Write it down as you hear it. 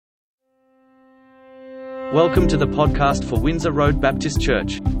Welcome to the podcast for Windsor Road Baptist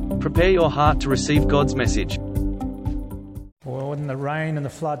Church. Prepare your heart to receive God's message. Well, when the rain and the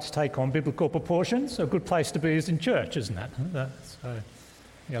floods take on biblical proportions, a good place to be is in church, isn't it? So,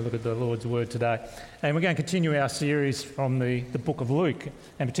 look at the Lord's Word today. And we're going to continue our series from the book of Luke,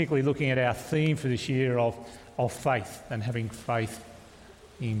 and particularly looking at our theme for this year of faith and having faith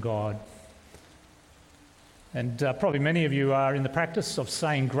in God. And probably many of you are in the practice of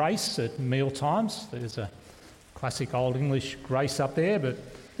saying grace at meal times. There's a classic Old English grace up there, but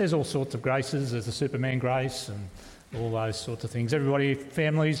there's all sorts of graces. There's the Superman grace and all those sorts of things. Everybody,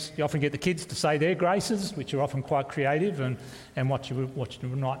 families, you often get the kids to say their graces, which are often quite creative and what you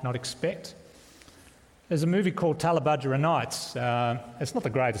might not expect. There's a movie called Tallebudgera Nights. It's not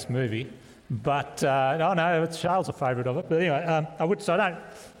the greatest movie, but Charles' a favourite of it. But anyway,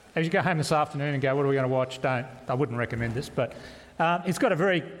 as you go home this afternoon and go, what are we going to watch? I wouldn't recommend this, but it's got a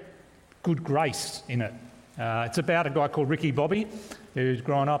very good grace in it. It's about a guy called Ricky Bobby who's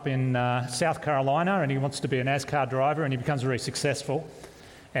grown up in South Carolina, and he wants to be a NASCAR driver, and he becomes very successful.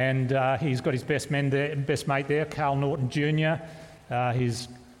 And he's got his best mate there, Carl Norton Jr., his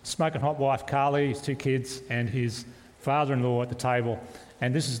smoking hot wife Carly, his two kids, and his father-in-law at the table.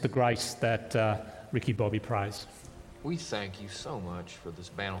 And this is the grace that Ricky Bobby prays. We thank you so much for this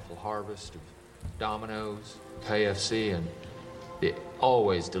bountiful harvest of Domino's, KFC, and the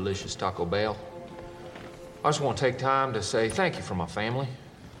always delicious Taco Bell. I just want to take time to say thank you for my family,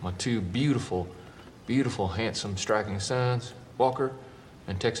 my two beautiful, handsome, striking sons, Walker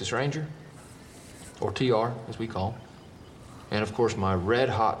and Texas Ranger, or TR, as we call him. And of course, my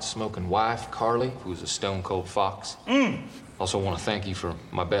red-hot smoking wife, Carly, who's a stone-cold fox. Also want to thank you for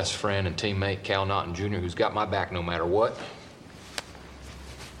my best friend and teammate, Cal Naughton Jr., who's got my back no matter what.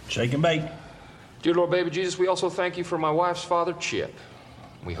 Shake and bake. Dear Lord Baby Jesus, we also thank you for my wife's father, Chip.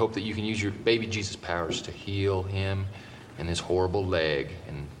 We hope that you can use your baby Jesus powers to heal him and his horrible leg.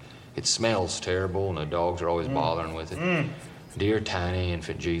 And it smells terrible, and the dogs are always bothering with it. Dear tiny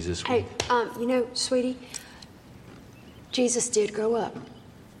infant Jesus. Hey, sweetie, Jesus did grow up.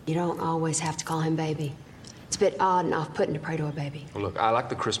 You don't always have to call him baby. It's a bit odd and off-putting to pray to a baby. Well, look, I like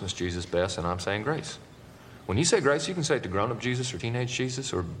the Christmas Jesus best, and I'm saying grace. When you say grace, you can say it to grown-up Jesus or teenage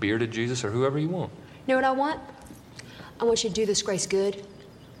Jesus or bearded Jesus or whoever you want. You know what I want? I want you to do this grace good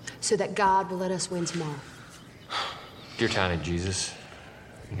so that God will let us win tomorrow. Dear tiny Jesus,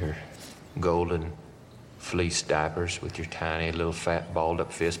 your golden fleece diapers with your tiny little fat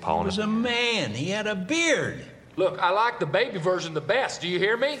balled-up fist pawing. He was a man. He had a beard. Look, I like the baby version the best. Do you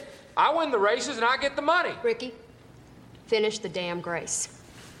hear me? I win the races and I get the money. Ricky, finish the damn grace.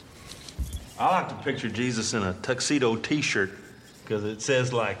 I like to picture Jesus in a tuxedo T-shirt because it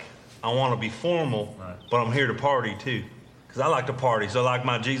says, I want to be formal, but I'm here to party, too. Because I like to party, so I like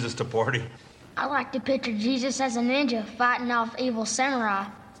my Jesus to party. I like to picture Jesus as a ninja fighting off evil samurai.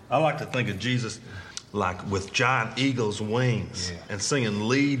 I like to think of Jesus with giant eagle's wings and singing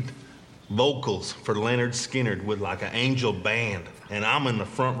lead vocals for Leonard Skinner with an angel band. And I'm in the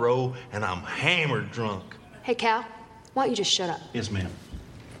front row, and I'm hammered drunk. Hey, Cal, why don't you just shut up? Yes, ma'am.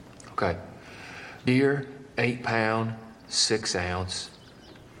 Okay. Dear 8-pound, 6-ounce,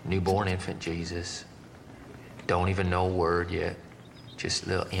 newborn infant Jesus, don't even know a word yet, just a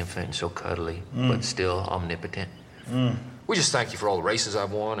little infant, so cuddly, but still omnipotent. We just thank you for all the races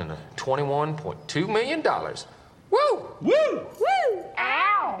I've won and the $21.2 million. Woo! Woo! Woo!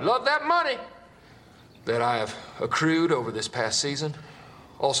 Ow! Love that money that I have accrued over this past season.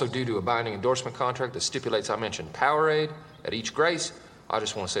 Also due to a binding endorsement contract that stipulates I mention Powerade at each grace. I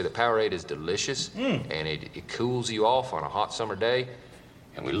just want to say that Powerade is delicious and it cools you off on a hot summer day.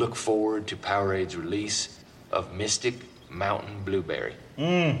 And we look forward to Powerade's release of Mystic Mountain Blueberry.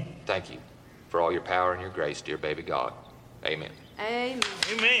 Thank you for all your power and your grace, dear baby God. Amen. Amen.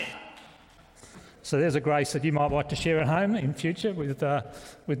 Amen. So there's a grace that you might like to share at home in future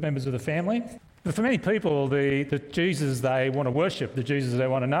with members of the family. But for many people, the Jesus they want to worship, the Jesus they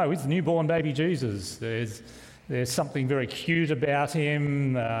want to know, is the newborn baby Jesus. There's something very cute about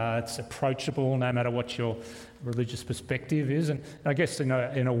him. It's approachable no matter what your religious perspective is. And I guess in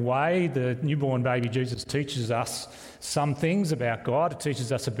a way, the newborn baby Jesus teaches us some things about God. It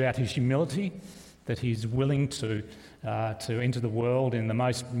teaches us about his humility, that he's willing to enter the world in the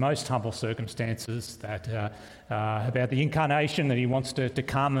most humble circumstances, that about the incarnation, that he wants to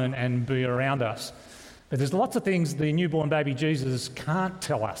come and be around us. But there's lots of things the newborn baby Jesus can't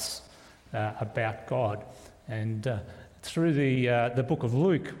tell us about God. And through the book of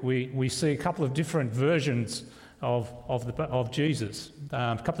Luke, we see a couple of different versions of Jesus,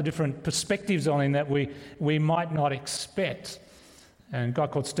 a couple of different perspectives on him that we might not expect. And a guy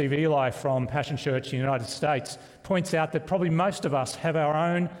called Steve Eli from Passion Church in the United States points out that probably most of us have our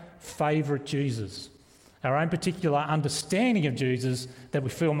own favourite Jesus, our own particular understanding of Jesus that we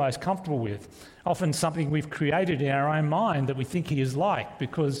feel most comfortable with. Often something we've created in our own mind that we think he is like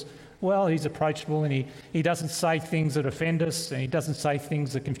because, well, he's approachable and he doesn't say things that offend us and he doesn't say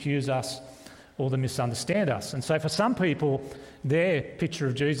things that confuse us or that misunderstand us. And so for some people, their picture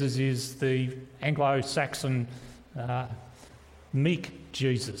of Jesus is the Anglo-Saxon meek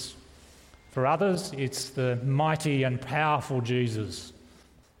Jesus. For others, it's the mighty and powerful Jesus.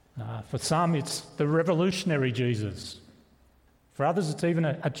 For some, it's the revolutionary Jesus. For others, it's even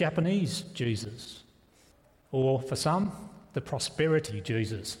a Japanese Jesus. Or for some, the prosperity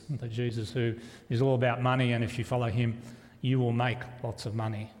Jesus, the Jesus who is all about money, and if you follow him, you will make lots of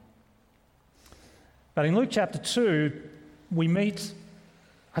money. But in Luke chapter 2, we meet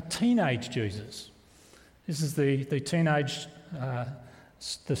a teenage Jesus. This is the teenage,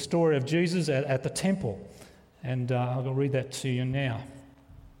 the story of Jesus at the temple. And I'll read that to you now.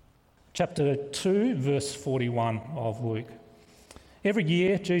 Chapter 2, verse 41 of Luke. Every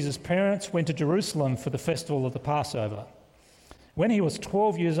year, Jesus' parents went to Jerusalem for the festival of the Passover. When he was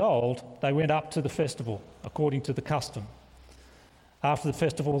 12 years old, they went up to the festival, according to the custom. After the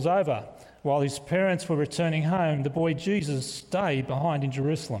festival was over, while his parents were returning home, the boy Jesus stayed behind in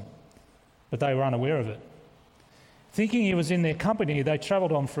Jerusalem, but they were unaware of it. Thinking he was in their company, they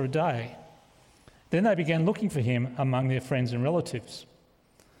travelled on for a day. Then they began looking for him among their friends and relatives.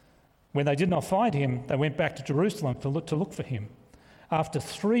 When they did not find him, they went back to Jerusalem to look for him. After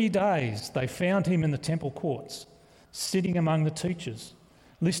 3 days, they found him in the temple courts, sitting among the teachers,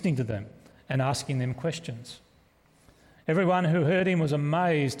 listening to them and asking them questions. Everyone who heard him was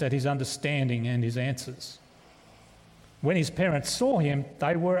amazed at his understanding and his answers. When his parents saw him,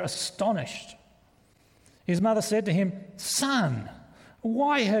 they were astonished. His mother said to him, "Son,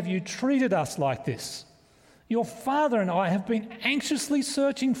 why have you treated us like this? Your father and I have been anxiously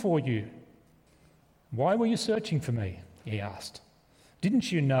searching for you." "Why were you searching for me?" he asked.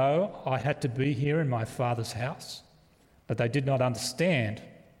 "Didn't you know I had to be here in my father's house?" But they did not understand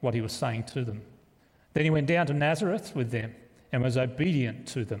what he was saying to them. Then he went down to Nazareth with them and was obedient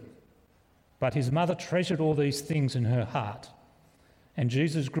to them. But his mother treasured all these things in her heart. And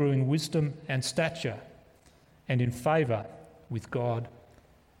Jesus grew in wisdom and stature and in favour with God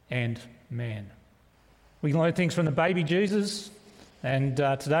and man. We can learn things from the baby Jesus, and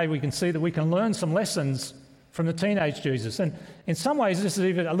today we can see that we can learn some lessons from the teenage Jesus. And in some ways, this is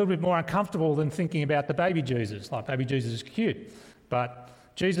even a little bit more uncomfortable than thinking about the baby Jesus. Like, baby Jesus is cute, but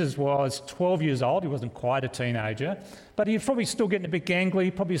Jesus was 12 years old. He wasn't quite a teenager, but he was probably still getting a bit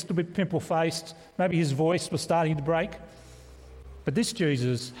gangly, probably still a bit pimple-faced. Maybe his voice was starting to break. But this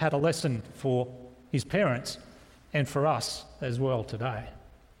Jesus had a lesson for his parents and for us as well today.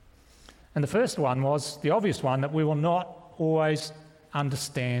 And the first one was the obvious one, that we will not always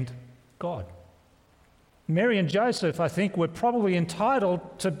understand God. Mary and Joseph, I think, were probably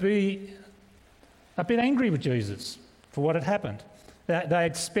entitled to be a bit angry with Jesus for what had happened. They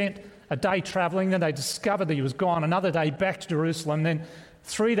had spent a day travelling, then they discovered that he was gone, another day back to Jerusalem, then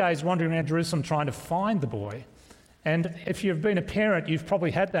 3 days wandering around Jerusalem trying to find the boy. And if you've been a parent, you've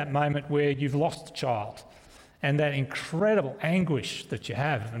probably had that moment where you've lost a child and that incredible anguish that you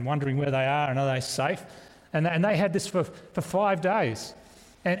have and wondering where they are and are they safe. And they had this for 5 days.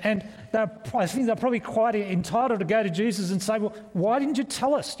 And I think they're probably quite entitled to go to Jesus and say, "Well, why didn't you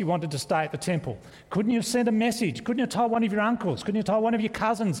tell us you wanted to stay at the temple? Couldn't you have sent a message? Couldn't you have told one of your uncles? Couldn't you have told one of your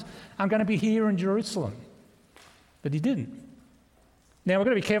cousins, I'm going to be here in Jerusalem?" But he didn't. Now, we've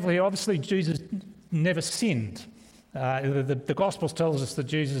got to be careful here. Obviously, Jesus never sinned. The Gospels tells us that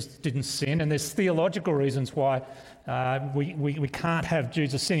Jesus didn't sin, and there's theological reasons why we can't have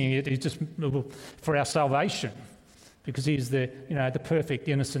Jesus sinning. It's just for our salvation, because he's the perfect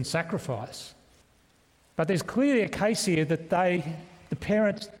innocent sacrifice. But there's clearly a case here that the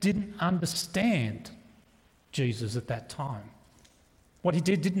parents didn't understand Jesus at that time. What he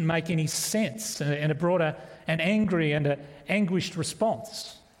did didn't make any sense, and it brought an angry and an anguished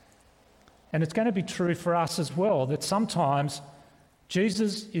response. And it's going to be true for us as well, that sometimes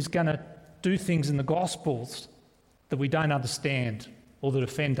Jesus is going to do things in the Gospels that we don't understand or that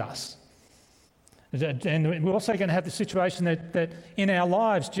offend us. And we're also going to have the situation that in our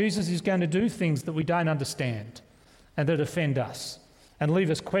lives, Jesus is going to do things that we don't understand and that offend us and leave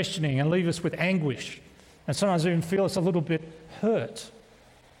us questioning and leave us with anguish and sometimes even feel us a little bit hurt.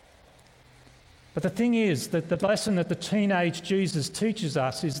 But the thing is that the lesson that the teenage Jesus teaches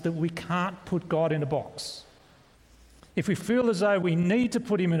us is that we can't put God in a box. If we feel as though we need to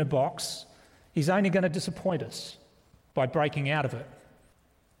put him in a box, he's only going to disappoint us by breaking out of it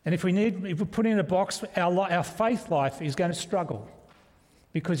And if we put in a box, our faith life is going to struggle,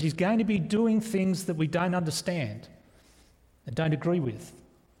 because he's going to be doing things that we don't understand and don't agree with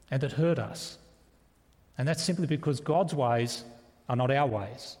and that hurt us. And that's simply because God's ways are not our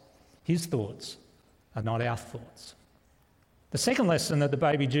ways. His thoughts are not our thoughts. The second lesson that the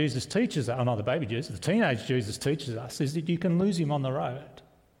teenage Jesus teaches us is that you can lose him on the road.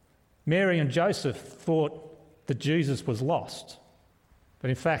 Mary and Joseph thought that Jesus was lost. But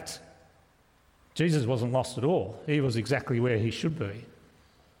in fact, Jesus wasn't lost at all. He was exactly where he should be.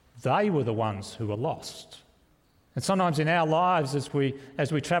 They were the ones who were lost. And sometimes in our lives, as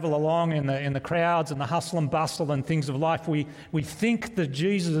we travel along in the crowds and the hustle and bustle and things of life, we think that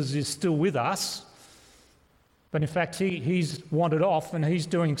Jesus is still with us, but in fact he's wandered off and he's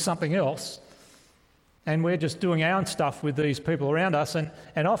doing something else, and we're just doing our own stuff with these people around us, and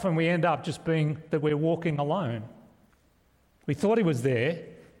often we end up just being that we're walking alone. We thought he was there,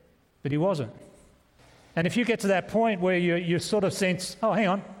 but he wasn't. And if you get to that point where you sort of sense, oh, hang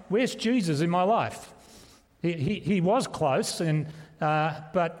on, where's Jesus in my life? He was close,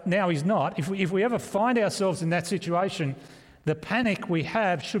 but now he's not. If we ever find ourselves in that situation, the panic we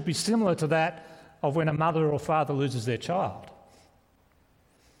have should be similar to that of when a mother or father loses their child.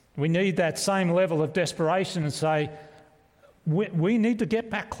 We need that same level of desperation and say, we need to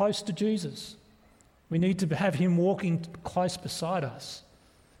get back close to Jesus. We need to have him walking close beside us,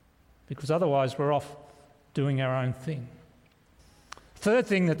 because otherwise we're off doing our own thing. Third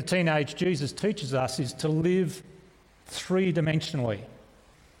thing that the teenage Jesus teaches us is to live three-dimensionally.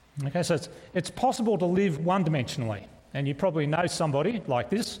 Okay, so it's possible to live one-dimensionally, and you probably know somebody like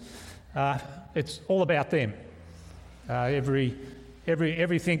this. It's all about them.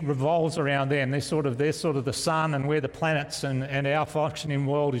 Everything revolves around them. They're sort of the sun, and we're the planets, and our functioning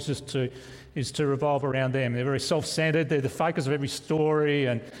world is just to revolve around them. They're very self-centered. They're the focus of every story,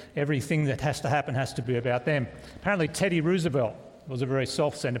 and everything that has to happen has to be about them. Apparently, Teddy Roosevelt was a very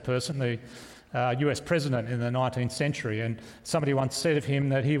self-centered person, the US president in the 19th century, and somebody once said of him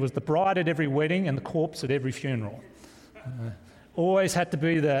that he was the bride at every wedding and the corpse at every funeral. Always had to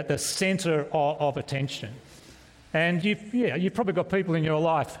be the centre of attention. And you've probably got people in your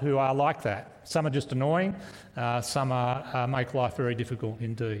life who are like that. Some are just annoying, some make life very difficult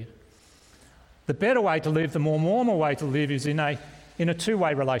indeed. The better way to live, the more normal way to live, is in a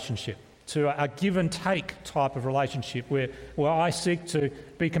two-way relationship, to a give and take type of relationship where I seek to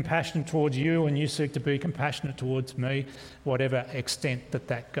be compassionate towards you and you seek to be compassionate towards me, whatever extent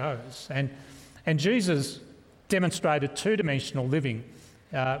that goes. And Jesus demonstrated two-dimensional living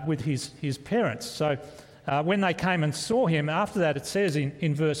with his parents. So when they came and saw him, after that it says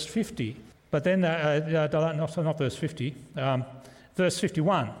in verse 50, but then, not verse 50, verse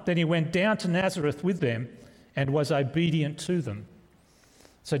 51, then he went down to Nazareth with them and was obedient to them.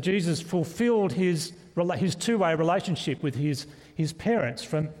 So Jesus fulfilled his two-way relationship with his parents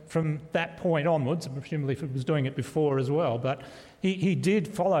from that point onwards. Presumably he was doing it before as well, but he did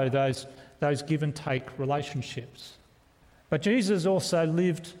follow those give and take relationships. But Jesus also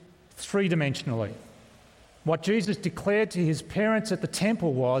lived three-dimensionally. What Jesus declared to his parents at the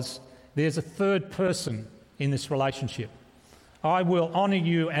temple was, there's a third person in this relationship. I will honour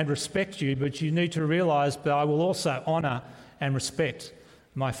you and respect you, but you need to realise that I will also honour and respect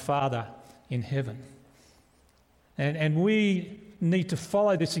my Father in heaven. And we need to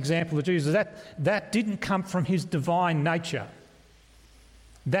follow this example of Jesus. That didn't come from his divine nature.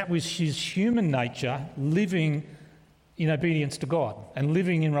 That was his human nature, living in obedience to God and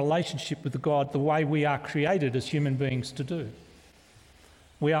living in relationship with God the way we are created as human beings to do.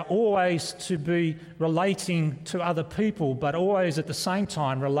 We are always to be relating to other people, but always at the same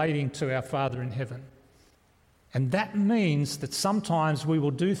time relating to our Father in heaven. And that means that sometimes we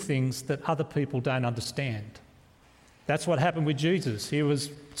will do things that other people don't understand. That's what happened with Jesus. He was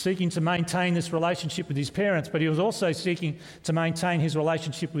seeking to maintain this relationship with his parents, but he was also seeking to maintain his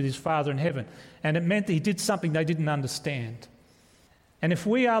relationship with his Father in heaven. And it meant that he did something they didn't understand. And if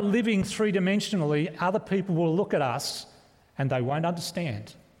we are living three-dimensionally, other people will look at us and they won't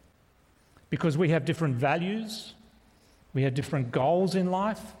understand. Because we have different values, we have different goals in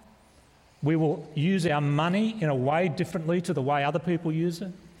life. We will use our money in a way differently to the way other people use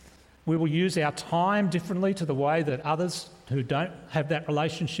it. We will use our time differently to the way that others who don't have that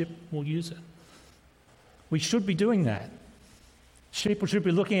relationship will use it. We should be doing that. People should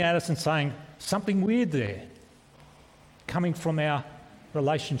be looking at us and saying, something weird there, coming from our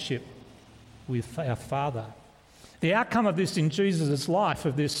relationship with our Father. The outcome of this in Jesus' life,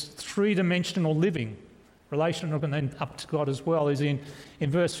 of this three-dimensional living, relational and then up to God as well, is in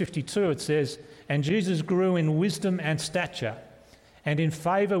verse 52. It says, and Jesus grew in wisdom and stature and in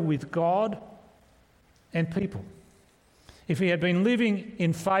favour with God and people. If he had been living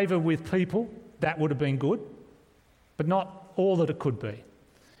in favour with people, that would have been good, but not all that it could be.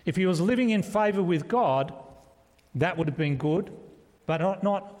 If he was living in favour with God, that would have been good, but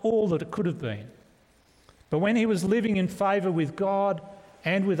not all that it could have been. But when he was living in favour with God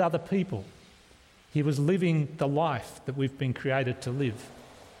and with other people, he was living the life that we've been created to live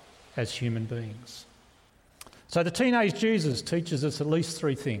as human beings. So the teenage Jesus teaches us at least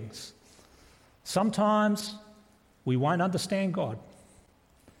three things. Sometimes we won't understand God.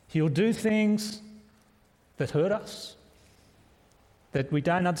 He'll do things that hurt us, that we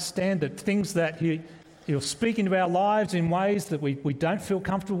don't understand, that things that He'll speak into our lives in ways that we don't feel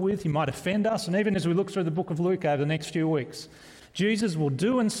comfortable with. He might offend us. And even as we look through the book of Luke over the next few weeks, Jesus will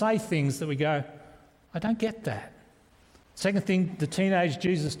do and say things that we go, I don't get that. Second thing the teenage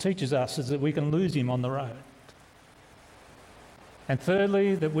Jesus teaches us is that we can lose him on the road. And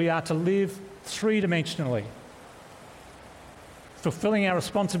thirdly, that we are to live three-dimensionally, fulfilling our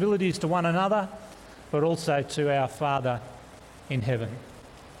responsibilities to one another, but also to our Father in heaven.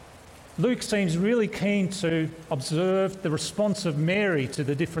 Luke seems really keen to observe the response of Mary to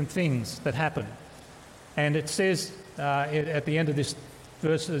the different things that happen. And it says at the end of this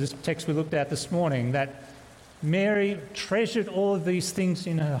verse, this text we looked at this morning, that Mary treasured all of these things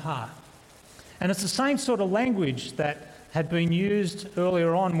in her heart. And it's the same sort of language that had been used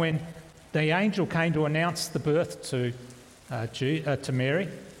earlier on when the angel came to announce the birth to Mary.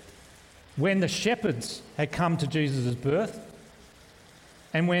 When the shepherds had come to Jesus' birth,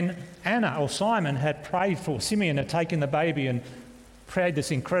 and when Anna or Simon had prayed for Simeon, had taken the baby and prayed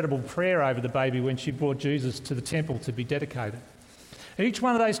this incredible prayer over the baby when she brought Jesus to the temple to be dedicated. Each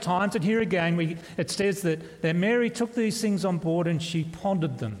one of those times, and here again, it says that Mary took these things on board and she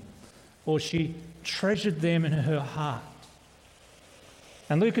pondered them, or she treasured them in her heart.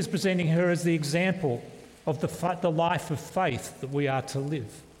 And Luke is presenting her as the example of the life of faith that we are to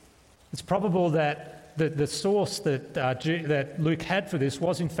live. It's probable that the source that Luke had for this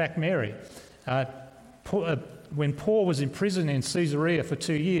was in fact Mary. When Paul was in prison in Caesarea for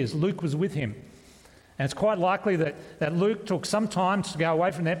 2 years, Luke was with him. And it's quite likely that Luke took some time to go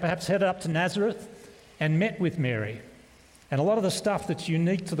away from that, perhaps headed up to Nazareth and met with Mary. And a lot of the stuff that's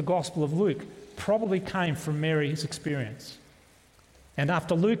unique to the Gospel of Luke probably came from Mary's experience. And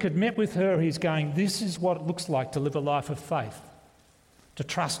after Luke had met with her, he's going, this is what it looks like to live a life of faith. To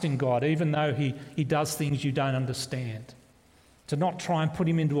trust in God, even though he does things you don't understand. To not try and put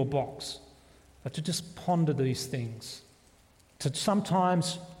him into a box, but to just ponder these things. To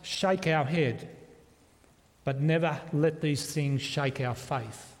sometimes shake our head, but never let these things shake our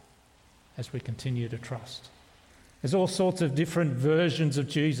faith as we continue to trust. There's all sorts of different versions of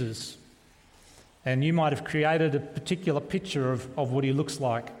Jesus, and you might have created a particular picture of what he looks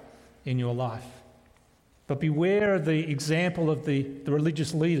like in your life. But beware of the example of the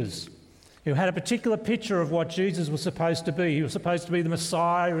religious leaders who had a particular picture of what Jesus was supposed to be. He was supposed to be the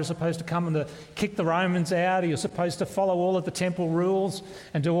Messiah. He was supposed to come and kick the Romans out. He was supposed to follow all of the temple rules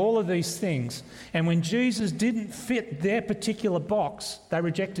and do all of these things. And when Jesus didn't fit their particular box, they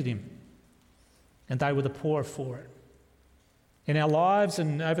rejected him. And they were the poorer for it. In our lives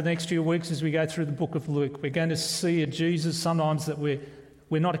and over the next few weeks as we go through the book of Luke, we're going to see a Jesus sometimes that we're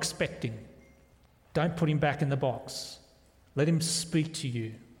not expecting. Don't put him back in the box. Let him speak to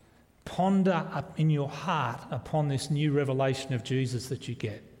you. Ponder up in your heart upon this new revelation of Jesus that you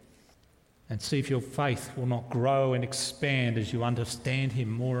get. And see if your faith will not grow and expand as you understand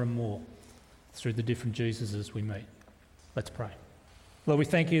him more and more through the different Jesuses we meet. Let's pray. Lord, we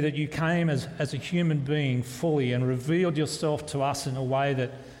thank you that you came as a human being fully and revealed yourself to us in a way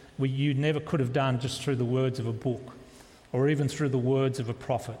that you never could have done just through the words of a book or even through the words of a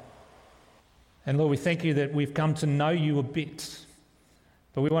prophet. And Lord, we thank you that we've come to know you a bit.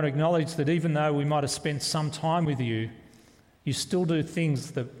 But we want to acknowledge that even though we might have spent some time with you, you still do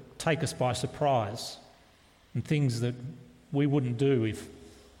things that take us by surprise and things that we wouldn't do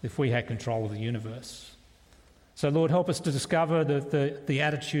if we had control of the universe. So Lord, help us to discover the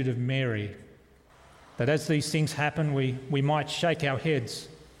attitude of Mary, that as these things happen, we might shake our heads,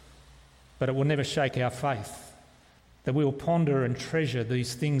 but it will never shake our faith. That we will ponder and treasure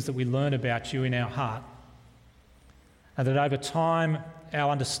these things that we learn about you in our heart. And that over time,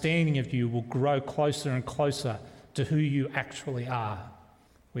 our understanding of you will grow closer and closer to who you actually are.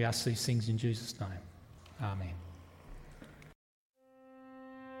 We ask these things in Jesus' name. Amen.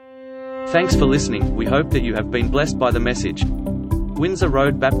 Thanks for listening. We hope that you have been blessed by the message. Windsor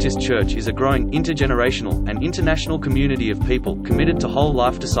Road Baptist Church is a growing intergenerational and international community of people committed to whole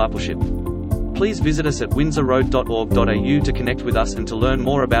life discipleship. Please visit us at windsorroad.org.au to connect with us and to learn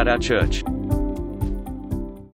more about our church.